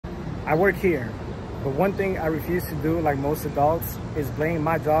I work here, but one thing I refuse to do, like most adults, is blame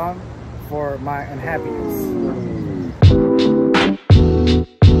my job for my unhappiness.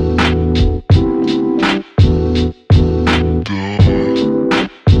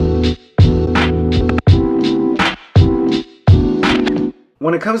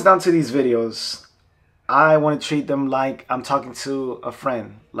 When it comes down to these videos, I want to treat them like I'm talking to a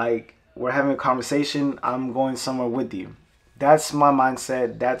friend, like we're having a conversation, I'm going somewhere with you. That's my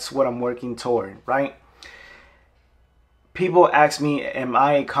mindset, that's what I'm working toward, right? People ask me, am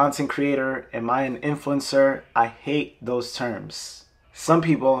I a content creator? Am I an influencer? I hate those terms. Some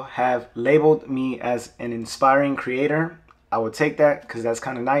people have labeled me as an inspiring creator. I would take that because that's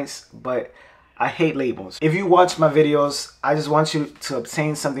kind of nice, but I hate labels. If you watch my videos, I just want you to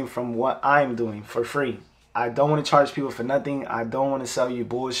obtain something from what I'm doing for free. I don't want to charge people for nothing. I don't want to sell you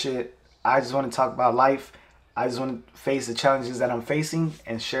bullshit. I just want to talk about life. I just want to face the challenges that I'm facing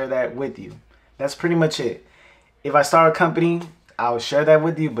and share that with you. That's pretty much it. If I start a company, I'll share that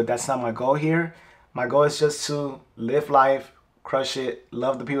with you, but that's not my goal here. My goal is just to live life, crush it,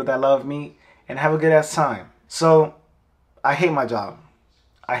 love the people that love me, and have a good ass time. So I hate my job.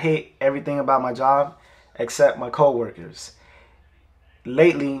 I hate everything about my job except my coworkers.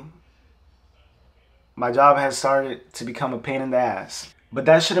 Lately, my job has started to become a pain in the ass. But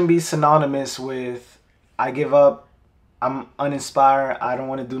that shouldn't be synonymous with I give up, I'm uninspired, I don't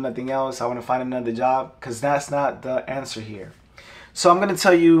want to do nothing else, I want to find another job, because that's not the answer here. So I'm going to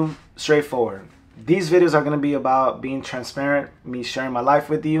tell you straightforward. These videos are going to be about being transparent, me sharing my life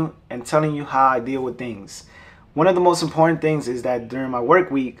with you, and telling you how I deal with things. One of the most important things is that during my work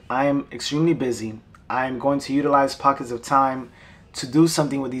week, I am extremely busy. I am going to utilize pockets of time to do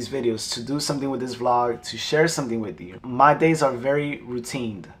something with these videos, to do something with this vlog, to share something with you. My days are very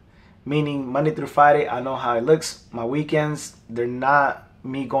routined, meaning Monday through Friday, I know how it looks. My weekends, they're not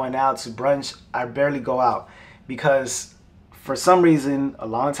me going out to brunch. I barely go out because for some reason, a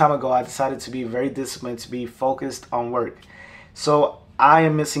long time ago, I decided to be very disciplined, to be focused on work. So I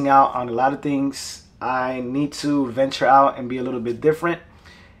am missing out on a lot of things. I need to venture out and be a little bit different.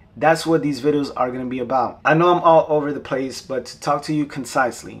 That's what these videos are going to be about. I know I'm all over the place, but to talk to you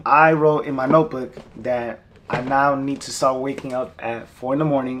concisely, I wrote in my notebook that I now need to start waking up at 4 in the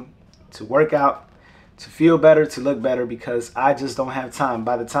morning to work out, to feel better, to look better, because I just don't have time.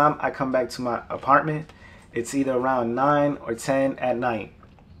 By the time I come back to my apartment, it's either around 9 or 10 at night,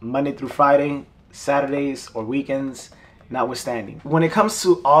 Monday through Friday, Saturdays or weekends notwithstanding. When it comes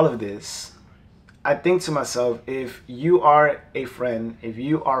to all of this, I think to myself, if you are a friend, if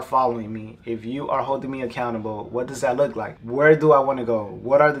you are following me, if you are holding me accountable, what does that look like? Where do I want to go?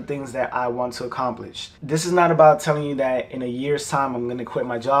 What are the things that I want to accomplish? This is not about telling you that in a year's time I'm going to quit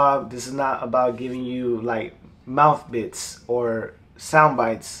my job. This is not about giving you like mouth bits or sound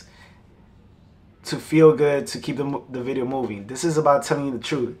bites to feel good, to keep the video moving. This is about telling you the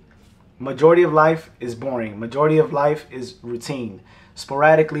truth. Majority of life is boring. Majority of life is routine.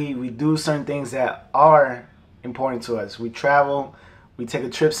 Sporadically, we do certain things that are important to us. We travel, we take a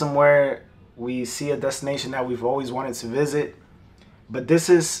trip somewhere, we see a destination that we've always wanted to visit. But this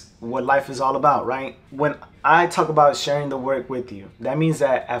is what life is all about, right? When I talk about sharing the work with you, that means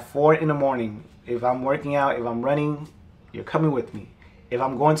that at 4 in the morning, if I'm working out, if I'm running, you're coming with me. If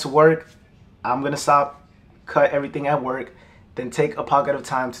I'm going to work, I'm going to stop, cut everything at work, then take a pocket of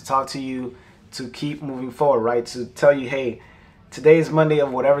time to talk to you, to keep moving forward, right? To tell you, hey, today is Monday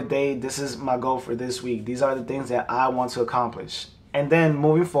of whatever day, this is my goal for this week. These are the things that I want to accomplish. And then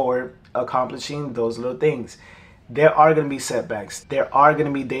moving forward, accomplishing those little things. There are going to be setbacks. There are going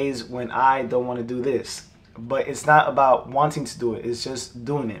to be days when I don't want to do this. But it's not about wanting to do it. It's just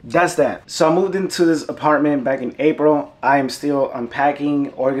doing it. That's that. So I moved into this apartment back in April. I am still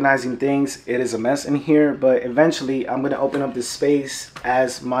unpacking, organizing things. It is a mess in here, but eventually I'm going to open up this space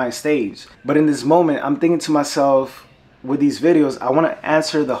as my stage. But in this moment, I'm thinking to myself, with these videos, I want to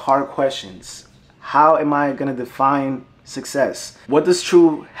answer the hard questions. How am I going to define success? What does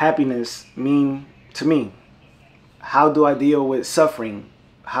true happiness mean to me? How do I deal with suffering?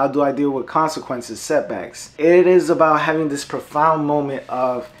 How do I deal with consequences, setbacks? It is about having this profound moment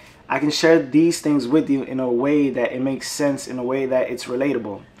of I can share these things with you in a way that it makes sense, in a way that it's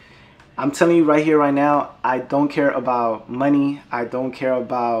relatable. I'm telling you right here, right now, I don't care about money. I don't care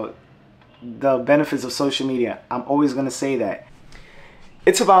about the benefits of social media. I'm always going to say that.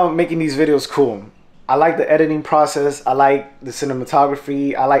 It's about making these videos cool. I like the editing process. I like the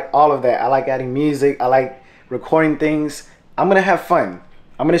cinematography. I like all of that. I like adding music. I like recording things. I'm going to have fun.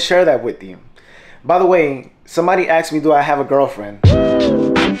 I'm going to share that with you. By the way, somebody asked me, do I have a girlfriend?